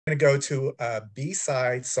going to go to a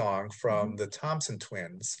B-side song Mhm. from the Thompson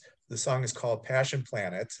Twins. The song is called Passion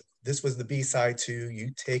Planet. This was the B-side to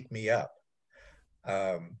You Take Me Up.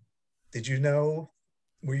 Um, did you know,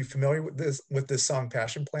 were you familiar with this song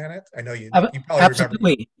Passion Planet? I know you probably remember.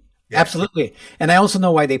 Absolutely. Yeah. Absolutely. And I also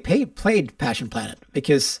know why they played Passion Planet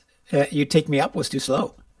because You Take Me Up was too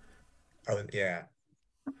slow. Oh, yeah.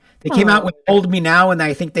 They came out with Oh, Hold Me Now, and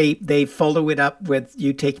I think they follow it up with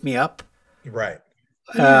You Take Me Up. Right.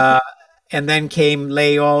 yeah. Uh, and then came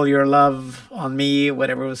Lay All Your Love on Me,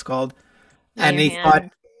 whatever it was called. Lay And your they thought,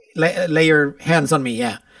 hand. lay Your Hands on Me,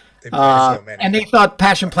 yeah. They play so many. And they thought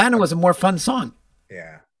Passion Planet was a more fun song.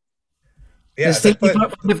 Yeah. The Yeah, they same,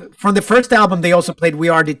 put from the first album, they also played We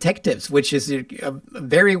Are Detectives, which is a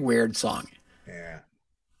very weird song. yeah.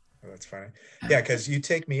 Oh, that's funny. Yeah, because You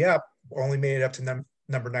Take Me Up only made it up to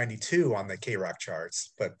number 92 on the K Rock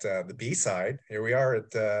charts. But the B side, here we are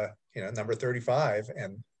at number 35,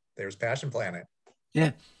 and there's Passion Planet.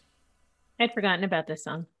 Yeah. I'd forgotten about this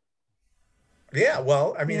song. Yeah,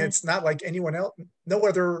 well, I mean, Yeah. it's not like anyone else, no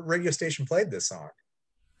other radio station played this song.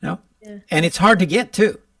 No. Yeah. And it's hard to get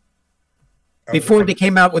too. Oh, Before they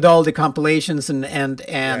came out with all the compilations and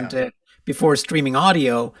yeah. before streaming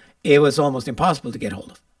audio, it was almost impossible to get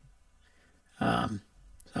hold of.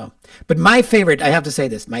 So, but my favorite, I have to say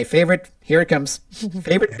this, my favorite, here it comes,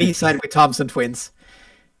 favorite B side with Thompson Twins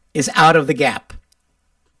is Out of the Gap.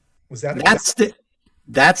 Was that a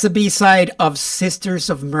That's the B side of Sisters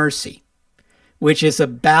of Mercy, which is a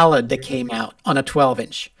ballad that came out on a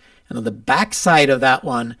 12-inch. And on the back side of that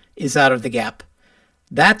one is Out of the Gap.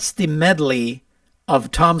 That's the medley of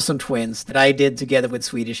Thompson Twins that I did together with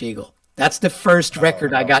Swedish Eagle. That's the first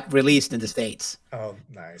record I oh, got released in the States. oh,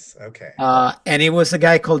 nice. Okay. And it was a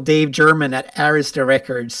guy called Dave German at Arista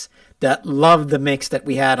Records that loved the mix that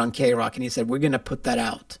we had on K Rock. And he said, we're going to put that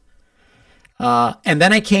out. And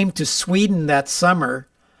then I came to Sweden that summer.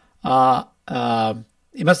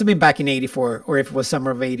 It must have been back in 84, or if it was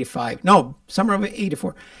summer of 85. No, summer of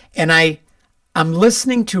 84. And I'm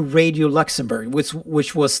listening to Radio Luxembourg,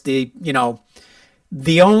 which was the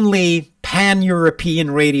only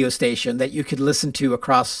pan-European radio station that you could listen to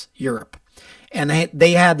across Europe. And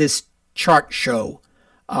they had this chart show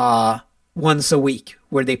once a week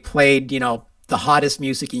where they played, the hottest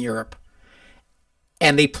music in Europe.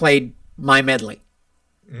 And they played my medley,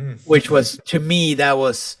 which was, to me,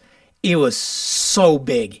 it was so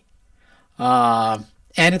big. And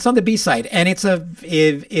it's on the B side, and it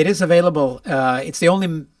is available. It's the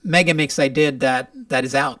only mega mix I did that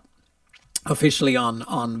is out officially on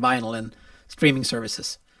vinyl and streaming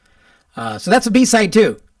services. So that's a B side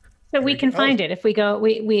too. So we can find it if we go.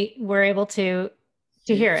 We were able to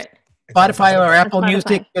hear it. Spotify or Apple Spotify.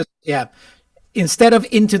 Music. Yeah. Instead of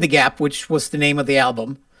Into the Gap, which was the name of the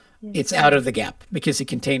album, it's Out of the Gap because it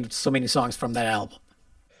contained so many songs from that album.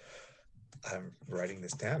 I'm writing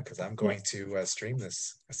this down because I'm going to stream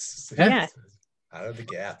this. Yeah. Out of the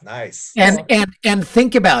Gap. Nice. And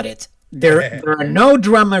think about it. There are no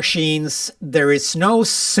drum machines. There is no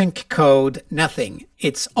sync code. Nothing.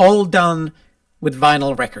 It's all done with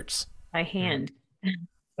vinyl records. By hand.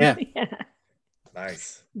 Yeah. Yeah.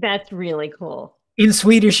 Nice. That's really cool. In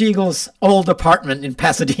Swedish Eagle's old apartment in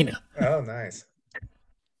Pasadena. Oh, nice.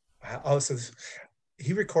 Wow. Oh, so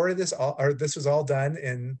he recorded this all, or this was all done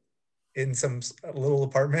in some little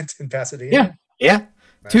apartment in Pasadena. Yeah. Yeah.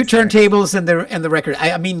 Nice, Two turntables and the record.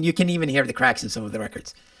 I mean, you can even hear the cracks in some of the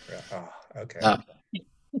records. Oh, okay. Now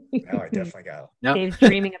I definitely got it. No. Dave's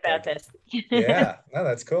dreaming about this. Yeah. No,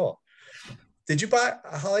 that's cool. Did you buy,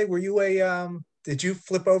 Holly? Were you did you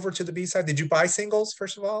flip over to the B side? Did you buy singles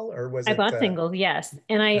first of all, or was I it? bought singles, yes,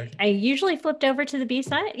 and I usually flipped over to the B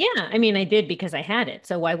side. Yeah, I mean, I did because I had it.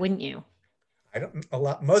 So why wouldn't you? I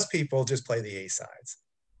don't. Most people just play the A sides.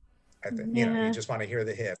 I think you Yeah. just want to hear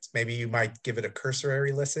the hits. Maybe you might give it a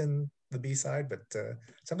cursory listen, the B side, but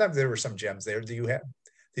sometimes there were some gems there. Did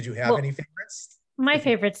you have any favorites? My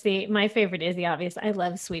favorite is the obvious. I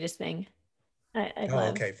love Sweetest Thing. I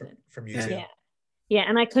love. Okay, from you too. Yeah, yeah,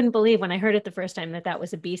 and I couldn't believe when I heard it the first time that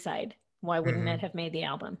was a B side. Why wouldn't it have made the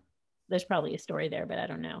album? There's probably a story there, but I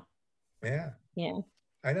don't know. Yeah. Yeah.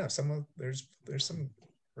 I know there's some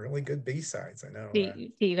really good B sides. I know. Do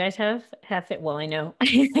you guys have it? Well, I know.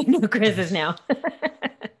 I know Chris is now.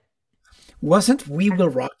 Wasn't We Will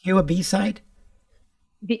Rock You a B side?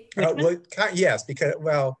 Yes, because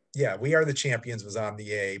We Are the Champions was on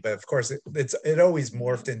the A, but of course it always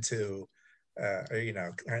morphed into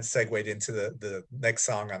kind of segued into the next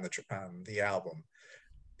song on the album.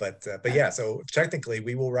 But yeah, so technically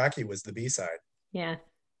We Will Rock You was the B side. Yeah,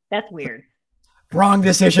 that's weird. Wrong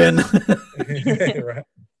decision. Right.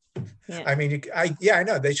 Yeah. I mean, I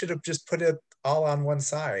know they should have just put it all on one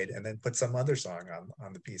side and then put some other song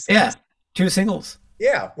on the B side. Yeah, 2 singles.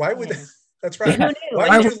 Yeah, why would Yeah. that's right. Yeah.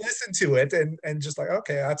 Why would you listen to it and just like,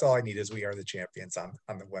 okay, that's all I need is We Are the Champions on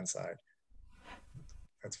the one side.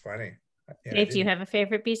 That's funny. Yeah, Dave, do you have a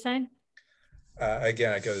favorite B-side?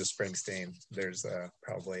 Again, I go to Springsteen. There's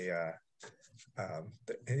probably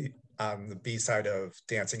on the B side of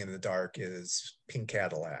Dancing in the Dark is Pink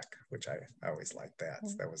Cadillac, which I always liked that.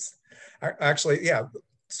 That was actually, yeah,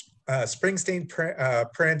 Springsteen,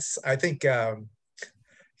 Prince. I think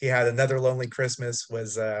he had Another Lonely Christmas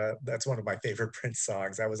was that's one of my favorite Prince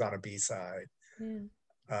songs. That was on a B side.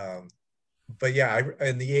 Yeah. But yeah,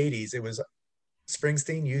 in the 80s, it was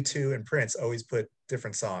Springsteen, U2, and Prince always put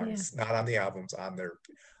different songs, not on the albums, on the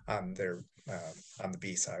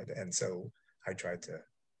B side, and so I tried to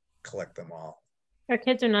collect them all. Our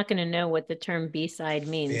kids are not going to know what the term B-side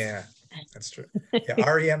means. Yeah, that's true. Yeah,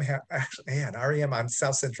 REM REM on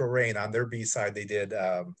South Central Rain on their B side they did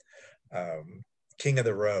King of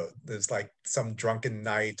the Road. There's like some drunken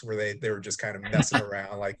night where they were just kind of messing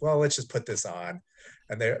around, like, well, let's just put this on.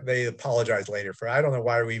 And they apologized later for, I don't know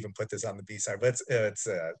why we even put this on the B side, but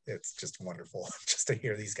it's just wonderful just to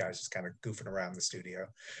hear these guys just kind of goofing around the studio.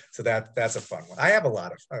 So that's a fun one. I have a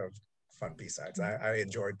lot of fun B sides. I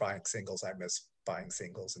enjoyed buying singles. I miss buying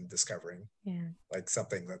singles and discovering like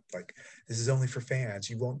something that like, this is only for fans.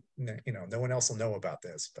 You won't, no one else will know about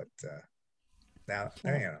this. But now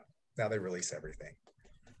they release everything.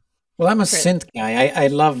 Well, I'm a synth guy. I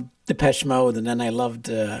loved Depeche Mode, and then I loved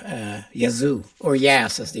Yazoo, or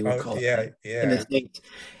Yas, as they would call it in the States.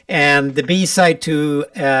 And the B-side to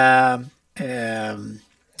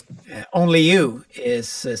Only You is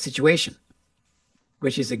Situation,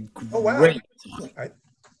 which is a great song.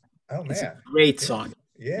 It's a great song.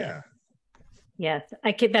 Yeah. Yes,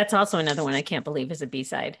 that's also another one I can't believe is a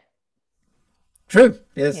B-side. True.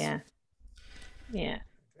 Yes. Yeah.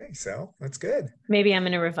 So that's good. Maybe I'm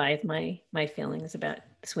going to revise my feelings about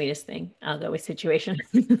The Sweetest Thing. I'll go with Situation.